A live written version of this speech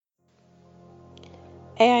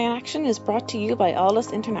AI in Action is brought to you by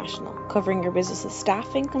Aldus International, covering your business's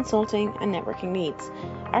staffing, consulting, and networking needs.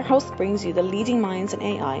 Our host brings you the leading minds in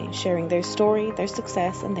AI, sharing their story, their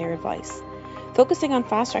success, and their advice. Focusing on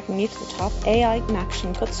fast-tracking you to the top, AI in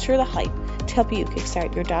Action cuts through the hype to help you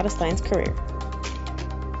kickstart your data science career.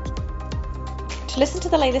 To listen to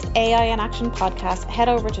the latest AI in Action podcast, head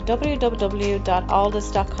over to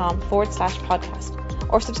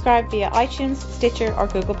www.aldus.com/podcast or subscribe via iTunes, Stitcher, or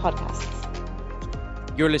Google Podcasts.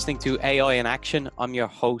 You're listening to AI in Action. I'm your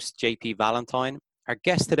host, JP Valentine. Our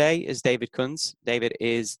guest today is David Kuntz. David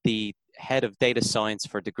is the head of data science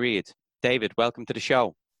for Degreed. David, welcome to the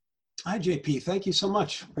show. Hi, JP. Thank you so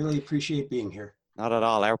much. Really appreciate being here. Not at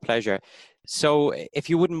all. Our pleasure. So if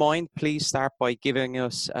you wouldn't mind, please start by giving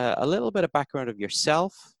us a little bit of background of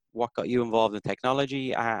yourself, what got you involved in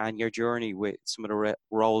technology, and your journey with some of the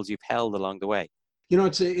roles you've held along the way. You know,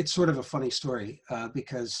 it's sort of a funny story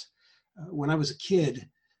because when I was a kid,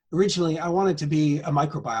 originally I wanted to be a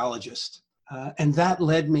microbiologist. And that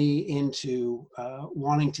led me into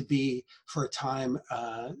wanting to be, for a time,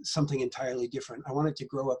 something entirely different. I wanted to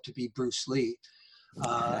grow up to be Bruce Lee.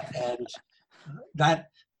 And that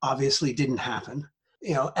obviously didn't happen.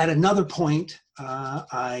 You know, at another point,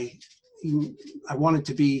 I wanted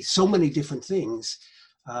to be so many different things.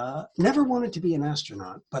 Never wanted to be an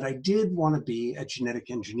astronaut, but I did want to be a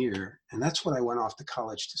genetic engineer, and that's what I went off to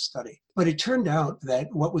college to study. But it turned out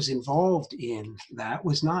that what was involved in that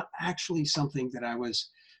was not actually something that I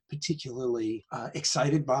was particularly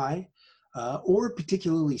excited by or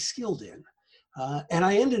particularly skilled in. And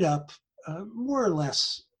I ended up more or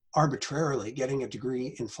less arbitrarily getting a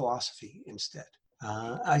degree in philosophy instead.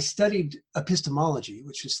 I studied epistemology,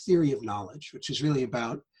 which is theory of knowledge, which is really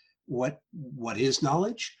about what is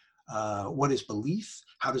knowledge, what is belief,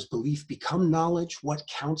 how does belief become knowledge, what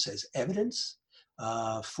counts as evidence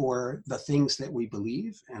for the things that we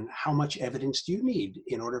believe, and how much evidence do you need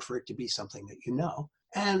in order for it to be something that you know.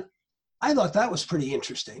 And I thought that was pretty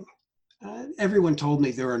interesting. Everyone told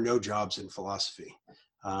me there are no jobs in philosophy.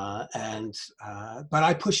 But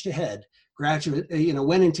I pushed ahead,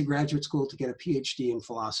 went into graduate school to get a PhD in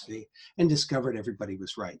philosophy and discovered everybody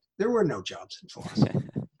was right. There were no jobs in philosophy.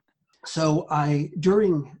 So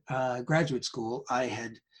during graduate school, I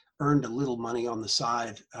had earned a little money on the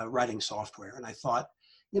side writing software. And I thought,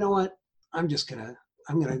 you know what, I'm gonna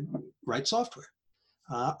write software.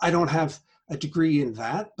 I don't have a degree in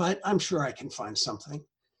that, but I'm sure I can find something.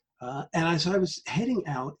 So I was heading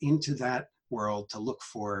out into that world to look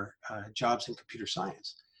for jobs in computer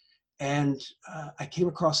science. And I came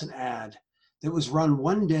across an ad that was run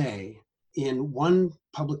one day in one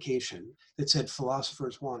publication that said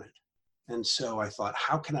philosophers wanted. And so I thought,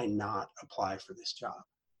 how can I not apply for this job?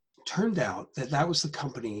 Turned out that was the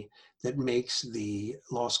company that makes the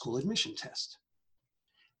law school admission test.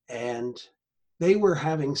 And they were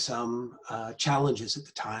having some challenges at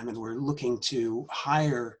the time and were looking to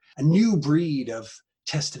hire a new breed of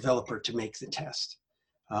test developer to make the test.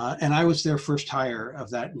 And I was their first hire of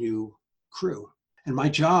that new crew. And my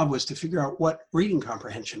job was to figure out what reading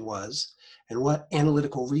comprehension was and what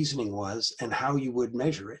analytical reasoning was and how you would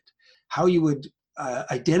measure it, how you would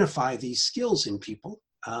identify these skills in people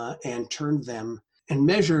and turn them and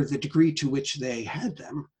measure the degree to which they had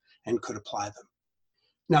them and could apply them.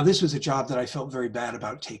 Now, this was a job that I felt very bad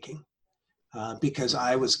about taking because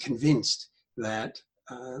I was convinced that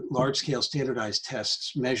large-scale standardized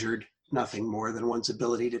tests measured nothing more than one's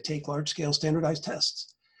ability to take large-scale standardized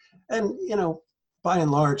tests. And, you know, by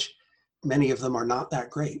and large, many of them are not that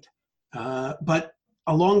great. But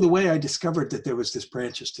along the way, I discovered that there was this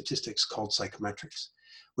branch of statistics called psychometrics,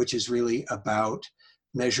 which is really about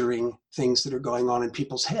measuring things that are going on in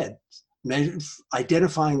people's heads,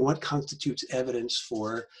 identifying what constitutes evidence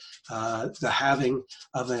for the having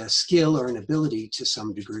of a skill or an ability to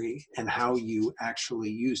some degree, and how you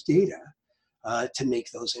actually use data to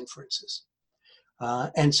make those inferences.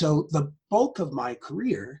 And so the bulk of my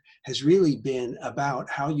career has really been about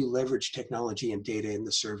how you leverage technology and data in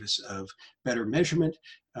the service of better measurement,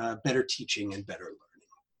 better teaching, and better learning.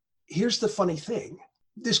 Here's the funny thing.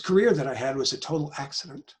 This career that I had was a total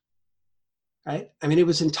accident, right? I mean, it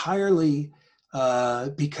was entirely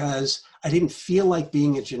because I didn't feel like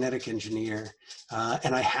being a genetic engineer,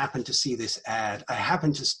 and I happened to see this ad. I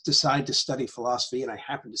happened to decide to study philosophy, and I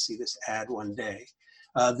happened to see this ad one day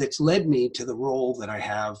that's led me to the role that I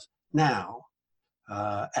have now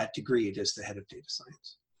at Degreed as the head of data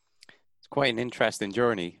science. It's quite an interesting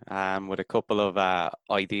journey with a couple of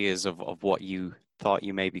ideas of what you thought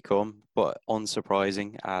you may become, but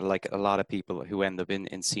unsurprising, like a lot of people who end up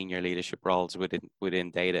in senior leadership roles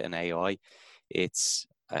within data and AI, it's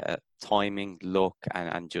timing, luck,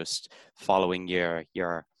 and just following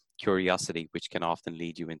your curiosity, which can often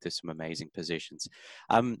lead you into some amazing positions.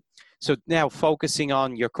 So now focusing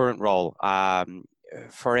on your current role,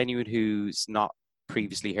 for anyone who's not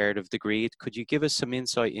previously heard of Degreed, could you give us some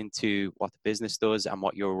insight into what the business does and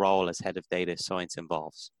what your role as head of data science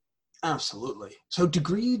involves? Absolutely. So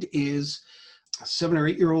Degreed is a 7 or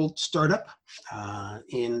 8 year old startup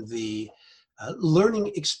in the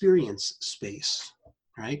learning experience space,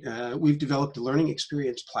 right? We've developed a learning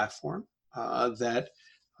experience platform that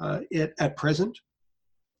at present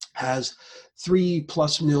has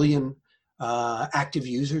 3+ million active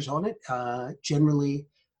users on it. Generally,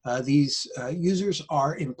 these users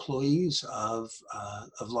are employees of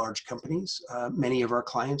large companies. Many of our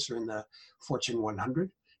clients are in the Fortune 100,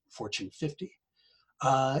 Fortune 50.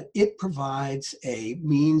 It provides a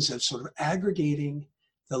means of sort of aggregating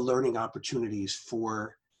the learning opportunities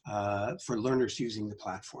for learners using the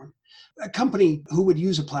platform. A company who would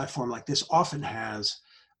use a platform like this often has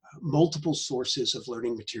multiple sources of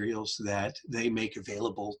learning materials that they make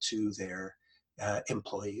available to their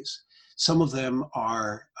employees. Some of them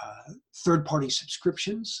are third-party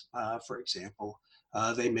subscriptions. For example,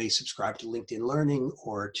 they may subscribe to LinkedIn Learning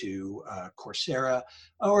or to Coursera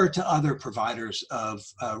or to other providers of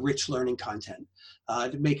rich learning content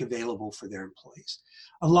to make available for their employees.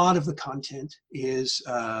 A lot of the content is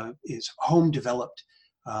home developed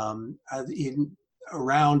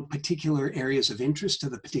around particular areas of interest to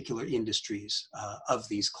the particular industries of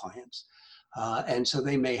these clients. And so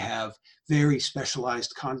they may have very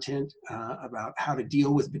specialized content about how to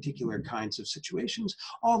deal with particular kinds of situations,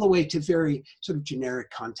 all the way to very sort of generic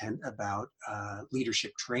content about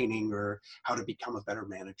leadership training or how to become a better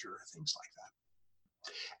manager or things like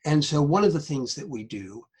that. And so one of the things that we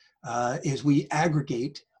do is we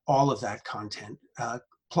aggregate all of that content,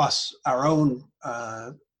 plus our own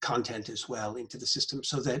content as well, into the system,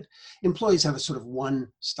 so that employees have a sort of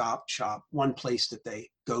one-stop shop, one place that they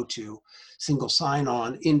go to, single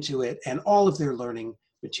sign-on into it, and all of their learning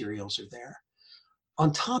materials are there.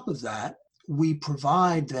 On top of that, we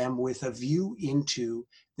provide them with a view into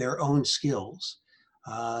their own skills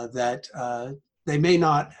that they may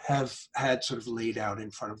not have had sort of laid out in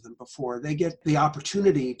front of them before. They get the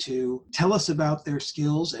opportunity to tell us about their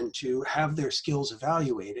skills and to have their skills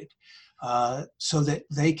evaluated so that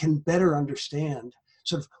they can better understand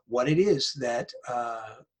sort of what it is that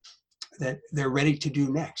they're ready to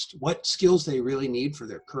do next, what skills they really need for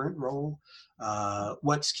their current role,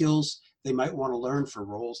 what skills they might want to learn for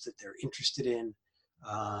roles that they're interested in,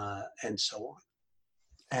 and so on.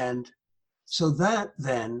 And so that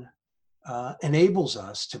then enables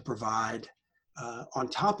us to provide, on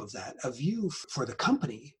top of that, a view for the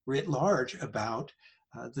company writ large about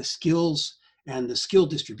the skills and the skill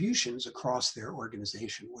distributions across their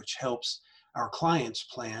organization, which helps our clients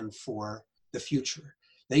plan for the future.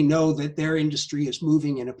 They know that their industry is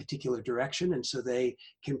moving in a particular direction, and so they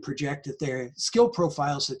can project that their skill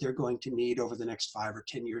profiles that they're going to need over the next 5 or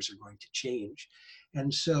 10 years are going to change.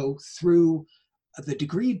 And so through the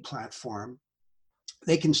Degreed platform,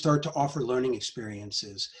 they can start to offer learning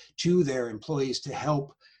experiences to their employees to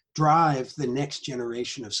help drive the next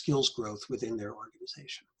generation of skills growth within their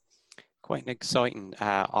organization. Quite an exciting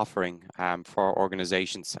offering for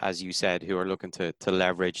organizations, as you said, who are looking to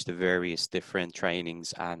leverage the various different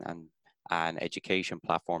trainings and education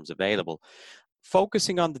platforms available.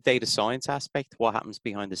 Focusing on the data science aspect, what happens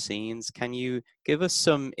behind the scenes, can you give us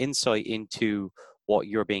some insight into what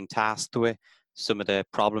you're being tasked with, some of the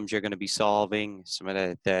problems you're going to be solving, some of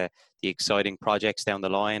the exciting projects down the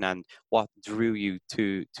line, and what drew you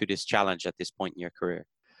to this challenge at this point in your career?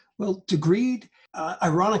 Well, Degreed,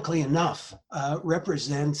 ironically enough,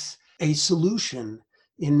 represents a solution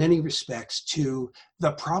in many respects to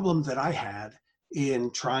the problem that I had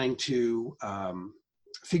in trying to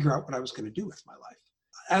figure out what I was going to do with my life.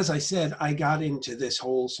 As I said, I got into this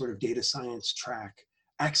whole sort of data science track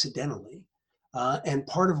accidentally. And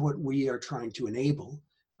part of what we are trying to enable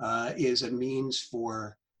is a means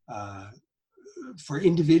for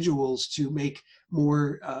individuals to make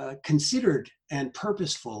more considered and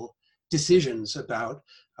purposeful decisions about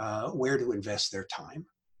where to invest their time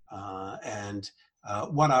and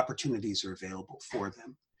what opportunities are available for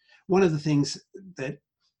them. One of the things that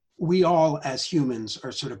we all as humans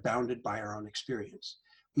are sort of bounded by our own experience.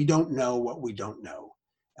 We don't know what we don't know.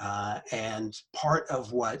 And part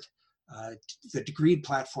of what the Degreed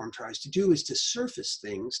platform tries to do is to surface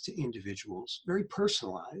things to individuals, very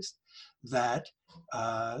personalized, that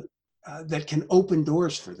that can open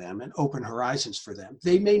doors for them and open horizons for them.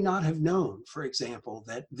 They may not have known, for example,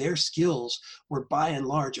 that their skills were by and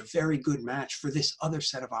large a very good match for this other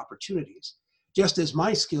set of opportunities, just as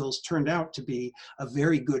my skills turned out to be a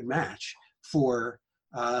very good match for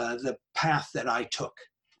the path that I took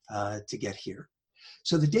to get here.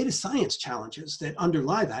 So the data science challenges that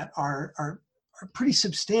underlie that are pretty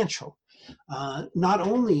substantial. Not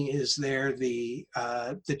only is there the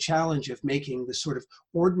challenge of making the sort of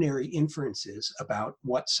ordinary inferences about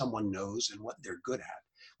what someone knows and what they're good at,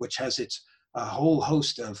 which has its whole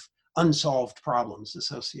host of unsolved problems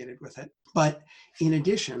associated with it. But in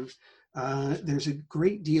addition, there's a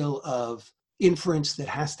great deal of inference that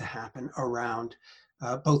has to happen around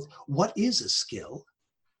both what is a skill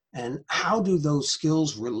and how do those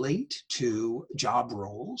skills relate to job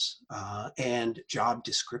roles and job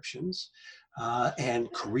descriptions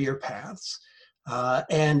and career paths,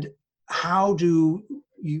 and how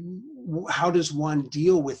does one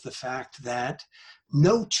deal with the fact that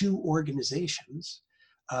no two organizations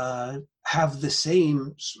have the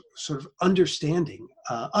same sort of understanding,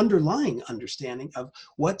 underlying understanding of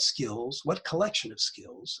what skills, what collection of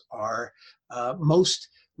skills are most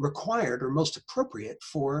required or most appropriate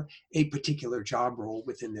for a particular job role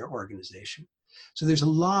within their organization. So there's a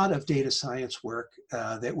lot of data science work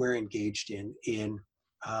that we're engaged in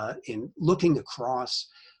looking across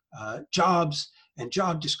jobs and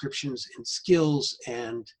job descriptions and skills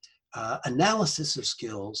and analysis of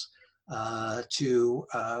skills to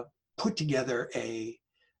put together a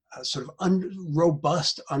sort of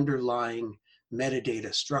robust underlying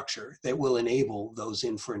metadata structure that will enable those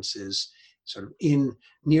inferences sort of in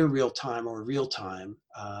near real time or real time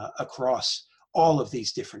across all of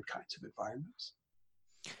these different kinds of environments.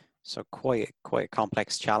 So quite a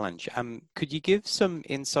complex challenge. Could you give some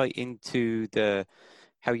insight into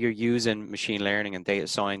how you're using machine learning and data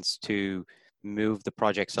science to move the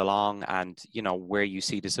projects along, and where you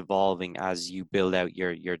see this evolving as you build out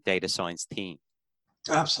your data science team?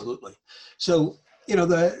 Absolutely. So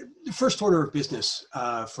the first order of business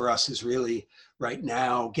for us is really right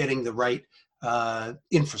now getting the right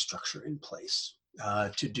infrastructure in place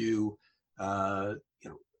to do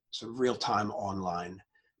sort of real-time online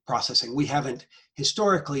processing. We haven't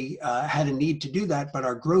historically had a need to do that, but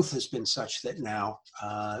our growth has been such that now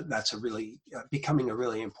that's becoming a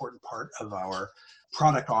really important part of our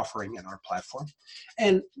product offering and our platform.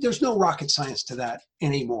 And there's no rocket science to that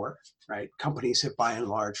anymore, right? Companies have by and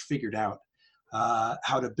large figured out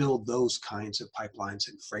how to build those kinds of pipelines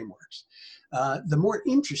and frameworks. The more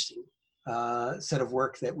interesting set of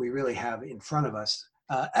work that we really have in front of us,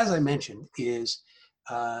 as I mentioned, is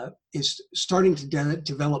starting to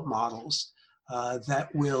develop models that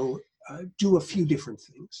will do a few different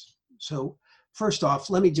things. So first off,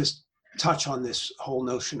 let me just touch on this whole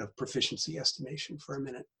notion of proficiency estimation for a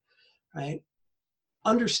minute, right?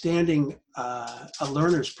 Understanding a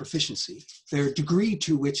learner's proficiency, their degree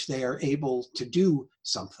to which they are able to do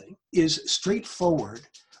something, is straightforward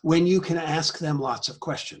when you can ask them lots of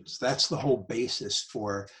questions. That's the whole basis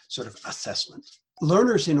for sort of assessment.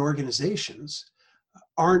 Learners in organizations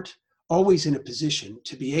aren't always in a position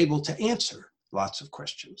to be able to answer lots of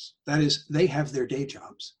questions. That is, they have their day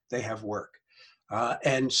jobs, they have work.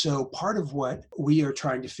 And so part of what we are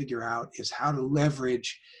trying to figure out is how to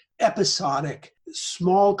leverage episodic,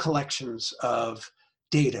 small collections of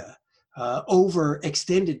data over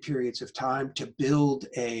extended periods of time to build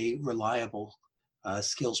a reliable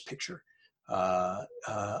skills picture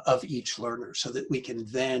of each learner, so that we can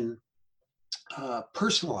then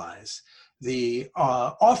personalize the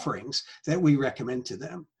offerings that we recommend to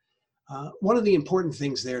them. One of the important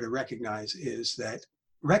things there to recognize is that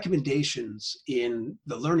recommendations in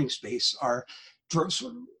the learning space are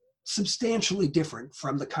substantially different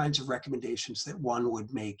from the kinds of recommendations that one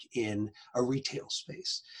would make in a retail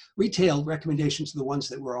space. Retail recommendations are the ones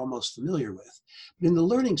that we're almost familiar with. But in the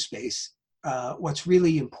learning space, what's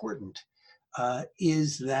really important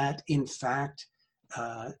is that, in fact,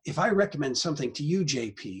 if I recommend something to you,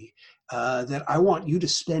 JP, that I want you to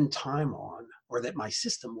spend time on, or that my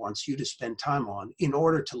system wants you to spend time on in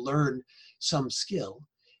order to learn some skill,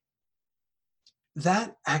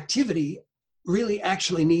 that activity really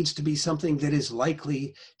actually needs to be something that is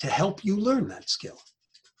likely to help you learn that skill,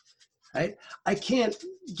 right? I can't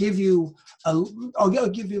give you, I'll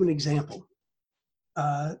give you an example.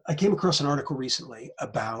 I came across an article recently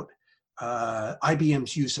about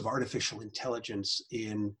IBM's use of artificial intelligence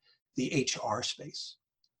in the HR space,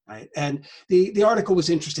 right? And the article was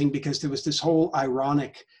interesting because there was this whole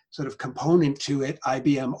ironic sort of component to it,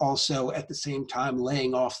 IBM also at the same time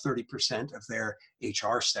laying off 30% of their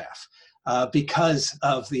HR staff because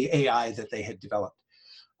of the AI that they had developed.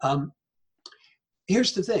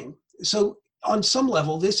 Here's the thing. So on some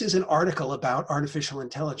level, this is an article about artificial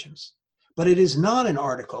intelligence, but it is not an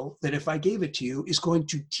article that if I gave it to you is going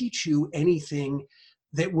to teach you anything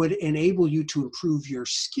that would enable you to improve your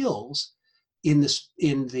skills in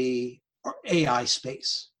the AI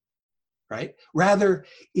space, right? Rather,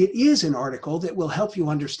 it is an article that will help you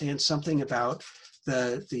understand something about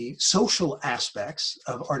the social aspects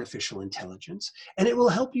of artificial intelligence, and it will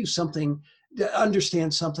help you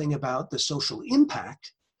understand something about the social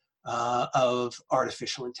impact of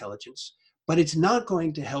artificial intelligence, but it's not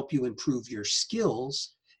going to help you improve your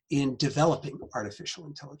skills in developing artificial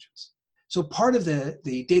intelligence. So part of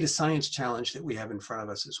the data science challenge that we have in front of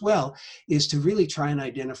us as well is to really try and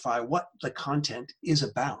identify what the content is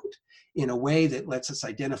about in a way that lets us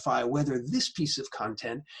identify whether this piece of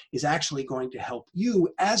content is actually going to help you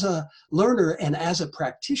as a learner and as a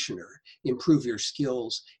practitioner improve your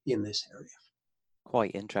skills in this area.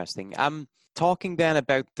 Quite interesting. Talking then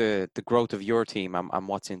about the growth of your team and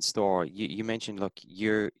what's in store. You mentioned, look,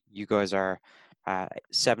 you guys are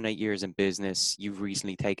 7-8 years in business. You've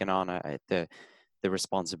recently taken on the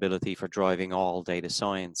responsibility for driving all data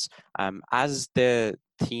science. As the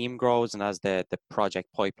team grows and as the project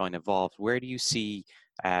pipeline evolves, where do you see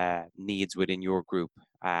needs within your group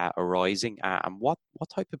arising, and what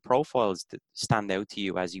type of profiles stand out to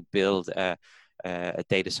you as you build a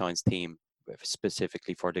data science team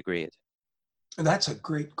specifically for Degreed? That's a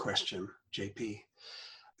great question, JP.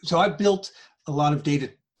 So I've built a lot of data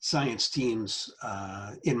science teams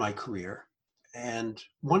in my career. And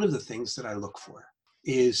one of the things that I look for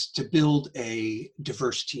is to build a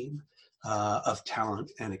diverse team of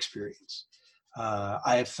talent and experience.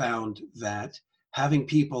 I have found that having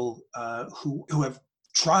people who have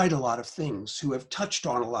tried a lot of things, who have touched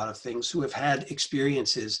on a lot of things, who have had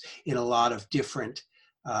experiences in a lot of different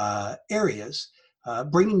areas,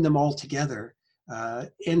 bringing them all together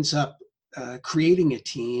ends up creating a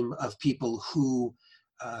team of people who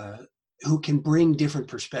can bring different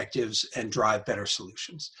perspectives and drive better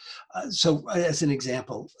solutions. So as an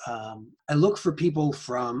example, I look for people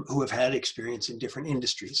who have had experience in different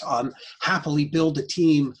industries. Happily build a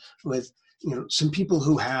team with some people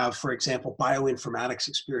who have, for example, bioinformatics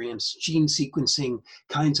experience, gene sequencing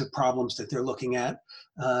kinds of problems that they're looking at,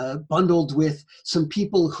 bundled with some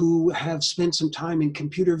people who have spent some time in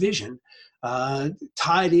computer vision,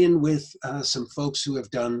 tied in with some folks who have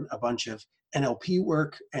done a bunch of NLP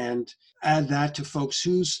work, and add that to folks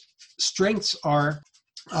whose strengths are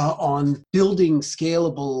on building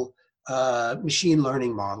scalable machine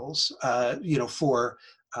learning models, for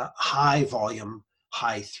high volume,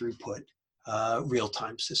 high throughput,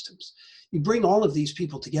 real-time systems. You bring all of these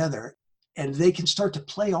people together and they can start to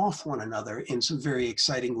play off one another in some very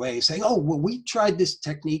exciting ways, saying, oh, well, we tried this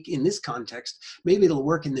technique in this context. Maybe it'll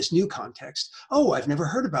work in this new context. Oh, I've never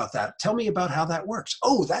heard about that. Tell me about how that works.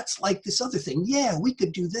 Oh, that's like this other thing. Yeah, we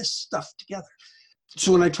could do this stuff together.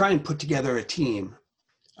 So when I try and put together a team,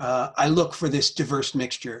 I look for this diverse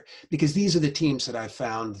mixture, because these are the teams that I've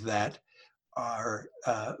found that are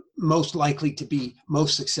most likely to be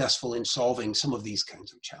most successful in solving some of these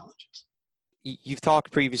kinds of challenges. You've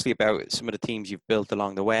talked previously about some of the teams you've built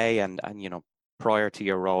along the way, and prior to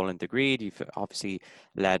your role in Degreed, you've obviously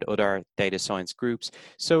led other data science groups.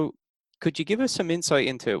 So could you give us some insight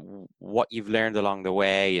into what you've learned along the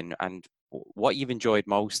way and what you've enjoyed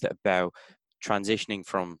most about transitioning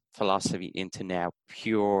from philosophy into now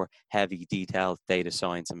pure, heavy, detailed data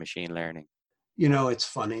science and machine learning? It's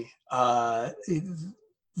funny. The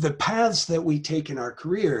paths that we take in our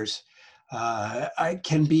careers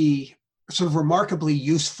can be sort of remarkably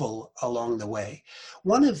useful along the way.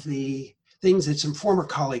 One of the things that some former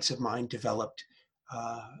colleagues of mine developed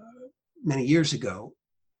many years ago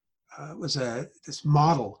was this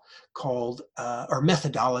model called, or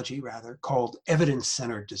methodology rather, called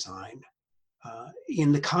evidence-centered design,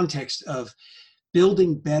 in the context of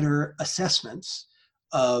building better assessments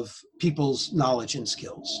of people's knowledge and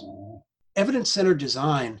skills. Evidence-centered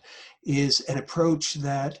design is an approach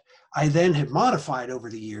that I then have modified over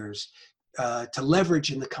the years to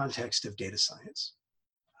leverage in the context of data science.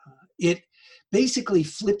 It basically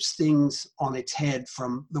flips things on its head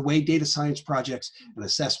from the way data science projects and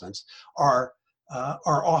assessments are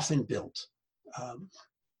often built.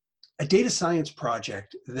 A data science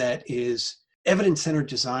project that is evidence-centered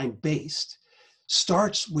design based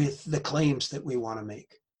starts with the claims that we want to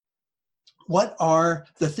make. What are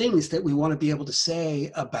the things that we want to be able to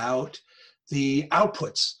say about the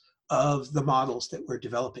outputs of the models that we're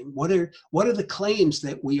developing. What are the claims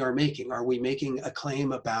that we are making? Are we making a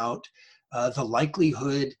claim about the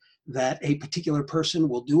likelihood that a particular person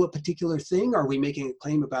will do a particular thing? Are we making a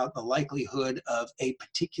claim about the likelihood of a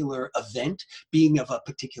particular event being of a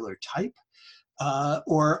particular type?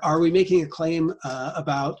 Or are we making a claim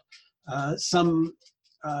about some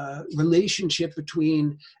relationship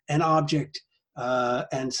between an object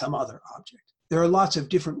and some other object? There are lots of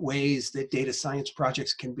different ways that data science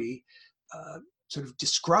projects can be sort of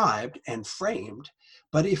described and framed.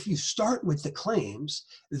 But if you start with the claims,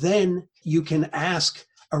 then you can ask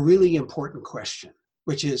a really important question,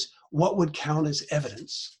 which is, what would count as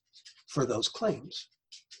evidence for those claims?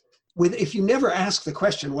 If you never ask the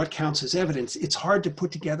question, what counts as evidence, it's hard to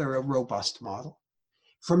put together a robust model.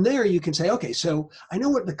 From there, you can say, okay, so I know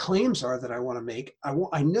what the claims are that I want to make.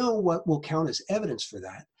 I know what will count as evidence for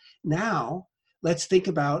that. Now, let's think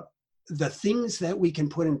about the things that we can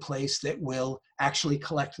put in place that will actually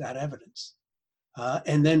collect that evidence.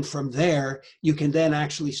 And then from there, you can then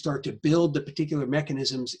actually start to build the particular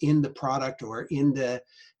mechanisms in the product or in the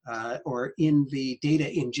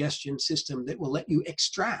data ingestion system that will let you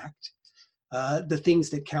extract the things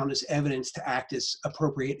that count as evidence to act as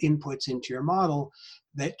appropriate inputs into your model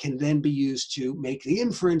that can then be used to make the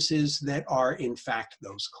inferences that are in fact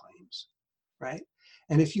those claims, right?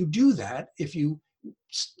 And if you do that, if you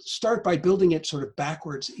start by building it sort of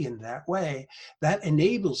backwards in that way, that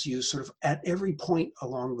enables you sort of at every point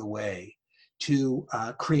along the way to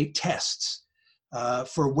create tests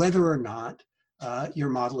for whether or not your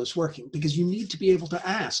model is working, because you need to be able to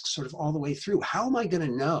ask sort of all the way through, how am I going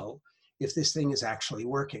to know if this thing is actually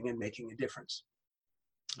working and making a difference?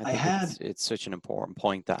 I think it's such an important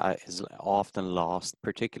point that is often lost,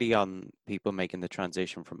 particularly on people making the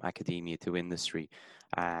transition from academia to industry.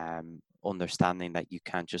 Understanding that you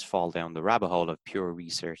can't just fall down the rabbit hole of pure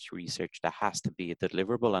research that has to be a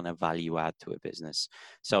deliverable and a value add to a business.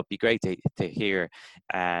 So it'd be great to hear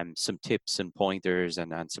some tips and pointers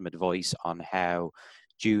and some advice on how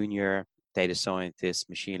junior data scientists,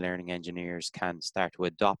 machine learning engineers can start to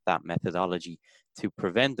adopt that methodology to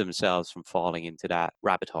prevent themselves from falling into that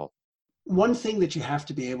rabbit hole. One thing that you have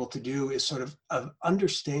to be able to do is sort of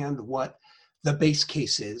understand what the base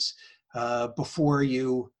case is before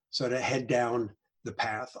you sort of head down the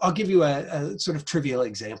path. I'll give you a sort of trivial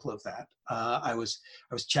example of that. I was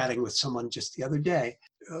chatting with someone just the other day,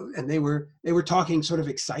 and they were talking sort of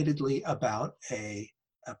excitedly about a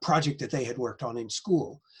project that they had worked on in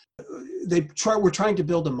school. They were trying to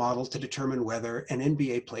build a model to determine whether an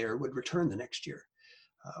NBA player would return the next year,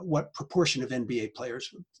 what proportion of NBA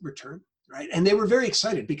players would return, right? And they were very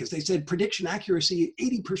excited because they said prediction accuracy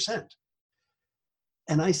 80%.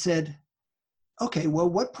 And I said, okay, well,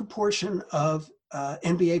 what proportion of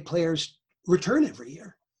NBA players return every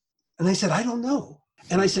year? And they said, I don't know.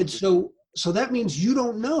 And I said, so that means you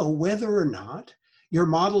don't know whether or not your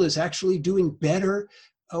model is actually doing better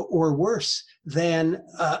or worse than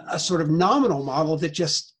a sort of nominal model that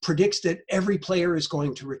just predicts that every player is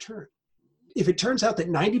going to return. If it turns out that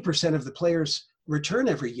 90% of the players return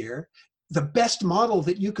every year, the best model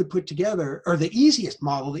that you could put together, or the easiest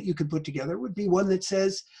model that you could put together, would be one that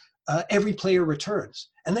says every player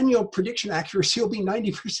returns. And then your prediction accuracy will be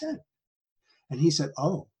 90%. And he said,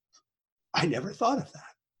 oh, I never thought of that.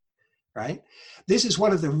 Right? This is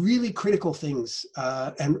one of the really critical things,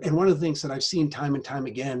 and one of the things that I've seen time and time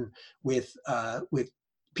again with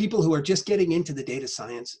people who are just getting into the data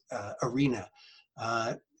science arena,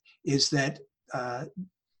 is that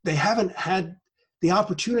they haven't had the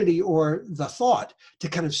opportunity or the thought to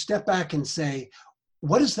kind of step back and say,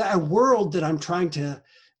 what does that world that I'm trying to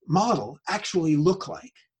model actually look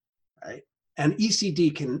like? Right? And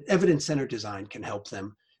ECD evidence-centered design can help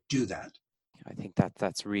them do that. I think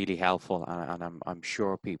that's really helpful, and I'm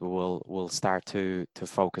sure people will start to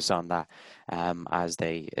focus on that as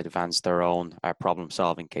they advance their own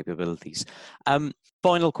problem-solving capabilities.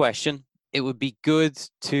 Final question: it would be good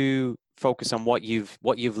to focus on what you've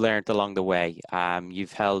learned along the way.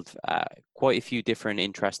 You've held quite a few different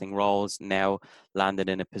interesting roles, now landed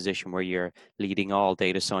in a position where you're leading all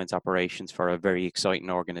data science operations for a very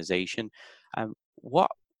exciting organization.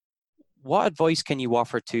 What advice can you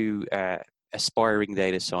offer to aspiring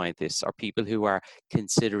data scientists or people who are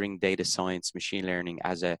considering data science, machine learning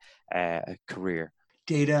as a career?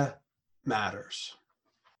 Data matters.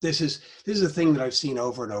 This is a thing that I've seen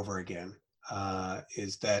over and over again,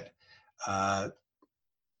 is that a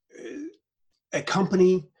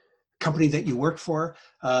company that you work for,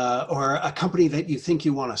 or a company that you think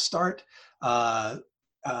you want to start,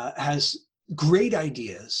 has great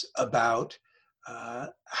ideas about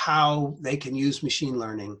how they can use machine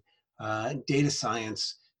learning data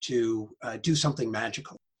science to do something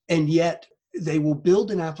magical. And yet they will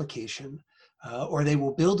build an application or they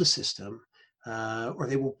will build a system or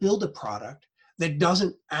they will build a product that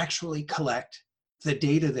doesn't actually collect the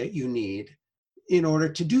data that you need in order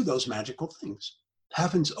to do those magical things.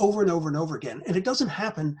 Happens over and over and over again. And it doesn't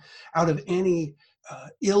happen out of any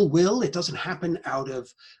ill will. It doesn't happen out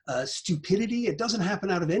of stupidity. It doesn't happen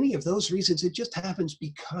out of any of those reasons. It just happens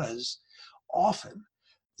because often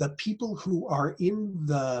the people who are in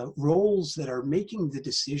the roles that are making the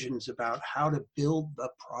decisions about how to build the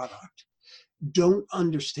product don't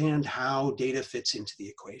understand how data fits into the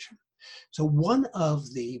equation. So one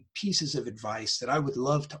of the pieces of advice that I would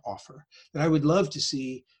love to offer, that I would love to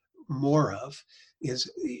see more of, is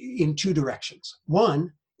in two directions.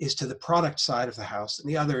 One is to the product side of the house, and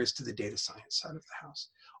the other is to the data science side of the house.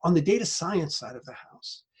 On the data science side of the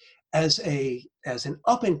house, as an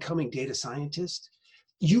up-and-coming data scientist,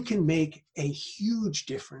 you can make a huge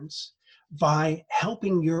difference by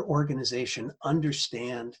helping your organization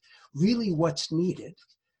understand really what's needed,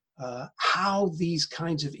 how these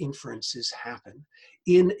kinds of inferences happen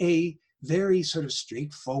in a very sort of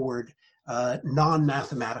straightforward,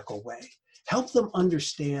 non-mathematical way. Help them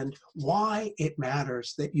understand why it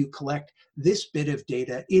matters that you collect this bit of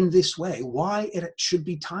data in this way, why it should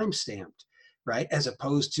be time-stamped, right, as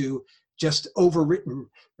opposed to just overwritten,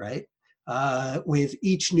 right, with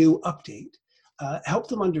each new update. Help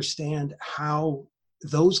them understand how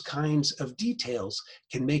those kinds of details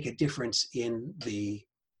can make a difference in the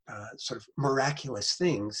sort of miraculous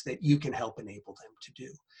things that you can help enable them to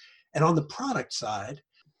do. And on the product side,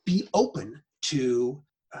 be open to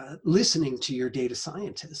listening to your data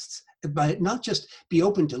scientists, but not just be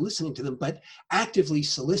open to listening to them, but actively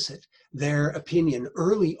solicit their opinion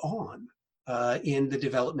early on in the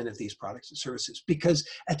development of these products and services. Because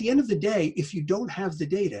at the end of the day, if you don't have the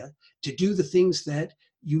data to do the things that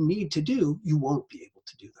you need to do, you won't be able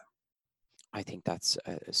to do them. I think that's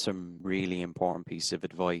some really important piece of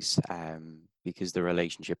advice, because the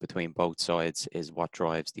relationship between both sides is what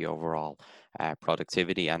drives the overall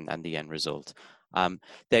productivity and the end result.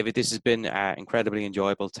 David, this has been incredibly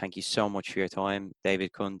enjoyable. Thank you so much for your time.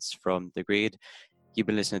 David Kuntz from The Grid. You've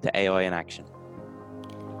been listening to AI in Action.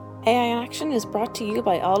 AI in Action is brought to you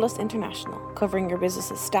by Aldus International, covering your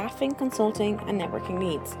business's staffing, consulting, and networking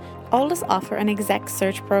needs. Aldus offer an exec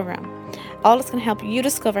search program. Aldus can help you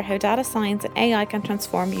discover how data science and AI can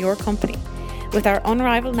transform your company. With our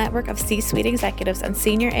unrivaled network of C-suite executives and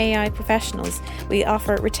senior AI professionals, we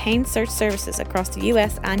offer retained search services across the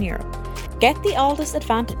US and Europe. Get the Aldus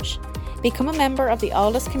advantage. Become a member of the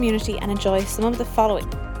Aldus community and enjoy some of the following: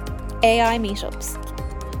 AI meetups.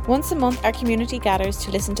 Once a month, our community gathers to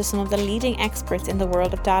listen to some of the leading experts in the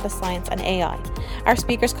world of data science and AI. Our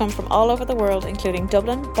speakers come from all over the world, including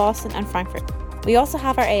Dublin, Boston, and Frankfurt. We also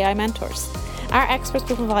have our AI mentors. Our experts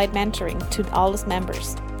will provide mentoring to Aldus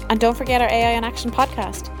members. And don't forget our AI in Action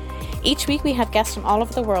podcast. Each week we have guests from all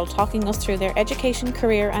over the world talking us through their education,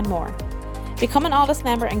 career, and more. Become an Aldus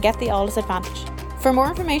member and get the Aldus advantage. For more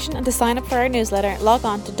information and to sign up for our newsletter, log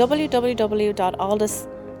on to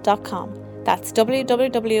www.aldus.com. That's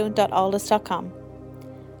www.aldus.com.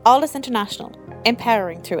 Aldus International,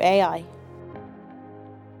 empowering through AI.